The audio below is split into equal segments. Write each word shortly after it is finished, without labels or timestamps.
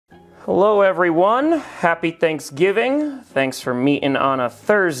Hello everyone, happy Thanksgiving. Thanks for meeting on a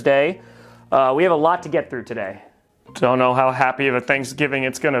Thursday. We have a lot to get through today. Don't know how happy of a Thanksgiving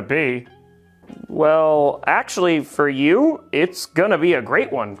it's gonna be. Well, actually for you, it's gonna be a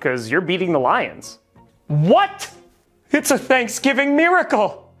great one because you're beating the Lions. What? It's a Thanksgiving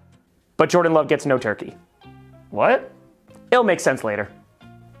miracle! But Jordan Love gets no turkey. What? It'll make sense later.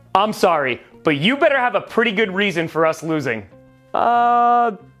 I'm sorry, but you better have a pretty good reason for us losing.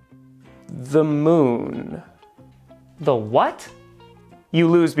 The moon. The what? You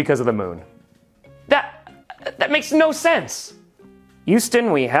lose because of the moon. That makes no sense.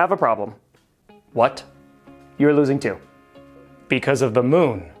 Houston, we have a problem. What? You're losing too. Because of the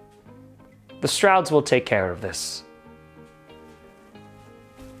moon. The Strouds will take care of this.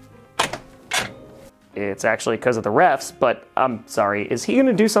 It's actually because of the refs, but I'm sorry, is he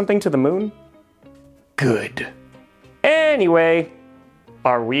gonna do something to the moon? Good. Anyway,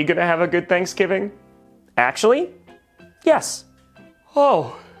 Are we gonna have a good Thanksgiving? actually, yes,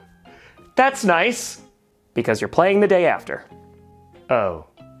 Oh, that's nice. because you're playing the day after. Oh.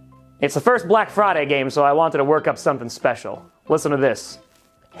 It's the first Black Friday game, so I wanted to work up something special. Listen to this.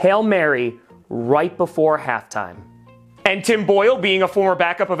 Hail Mary right before halftime. And Tim Boyle, being a former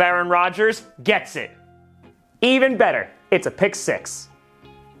backup of Aaron Rodgers, gets it. Even better, it's a pick six.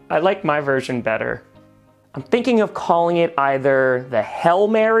 I like my version better. I'm thinking of calling it either the Hail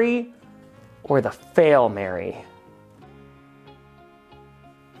Mary or the Fail Mary.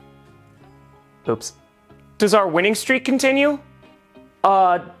 Oops. Does our winning streak continue?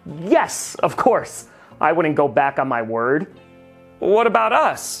 Yes, of course. I wouldn't go back on my word. What about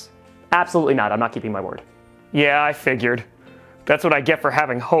us? Absolutely not. I'm not keeping my word. Yeah, I figured. That's what I get for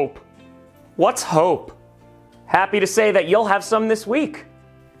having hope. What's hope? Happy to say that you'll have some this week.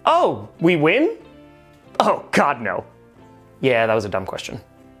 Oh, we win? Oh, God, no. Yeah, that was a dumb question.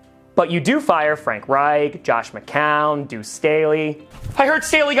 But you do fire Frank Reich, Josh McCown, Deuce Staley. I heard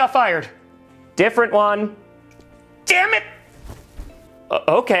Staley got fired. Different one. Damn it!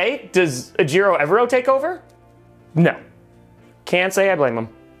 Okay, does Ejiro Evero take over? No. Can't say I blame him.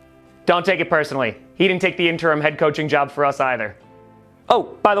 Don't take it personally. He didn't take the interim head coaching job for us either.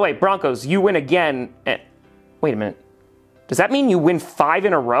 Oh, by the way, Broncos, you win again. Wait a minute. Does that mean you win 5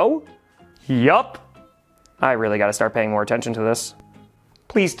 in a row? Yup. I really gotta start paying more attention to this.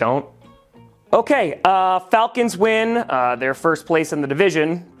 Please don't. Okay, Falcons win their first place in the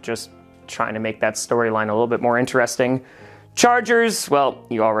division. Just trying to make that storyline a little bit more interesting. Chargers, well,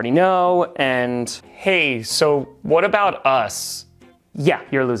 you already know, and Hey, so what about us? yeah,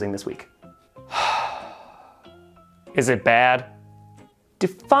 you're losing this week. Is it bad?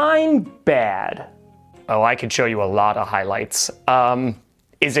 Define bad. Oh, I could show you a lot of highlights.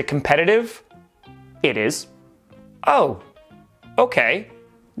 Is it competitive? It is. Oh, okay.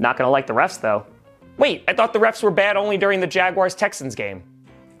 Not gonna like the refs, though. Wait, I thought the refs were bad only during the Jaguars-Texans game.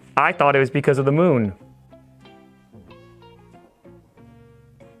 I thought it was because of the moon.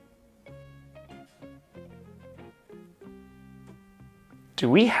 Do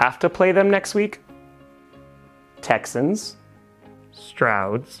we have to play them next week? Texans.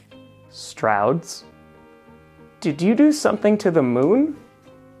 Strouds. Strouds. Did you do something to the moon?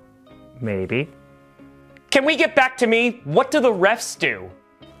 Maybe. Can we get back to me? What do the refs do?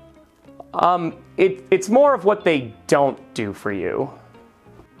 It's more of what they don't do for you.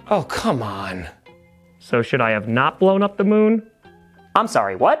 Oh, come on. So should I have not blown up the moon? I'm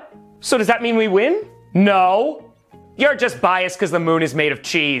sorry, what? So does that mean we win? No. You're just biased because the moon is made of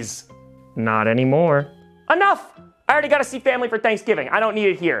cheese. Not anymore. Enough! I already gotta see family for Thanksgiving. I don't need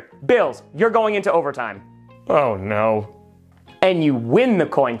it here. Bills, you're going into overtime. Oh, no. And you win the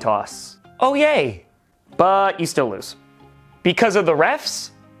coin toss. Oh, yay. But you still lose. Because of the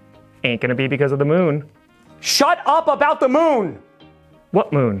refs? Ain't gonna be because of the moon. Shut up about the moon!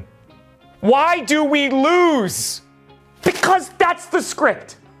 What moon? Why do we lose? Because that's the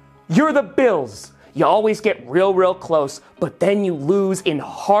script. You're the Bills. You always get real close, but then you lose in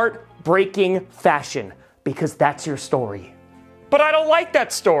heartbreaking fashion because that's your story. But I don't like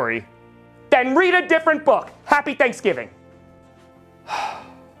that story. Then read a different book. Happy Thanksgiving.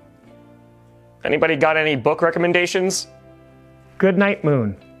 Anybody got any book recommendations? Good night,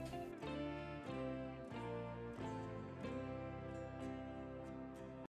 Moon.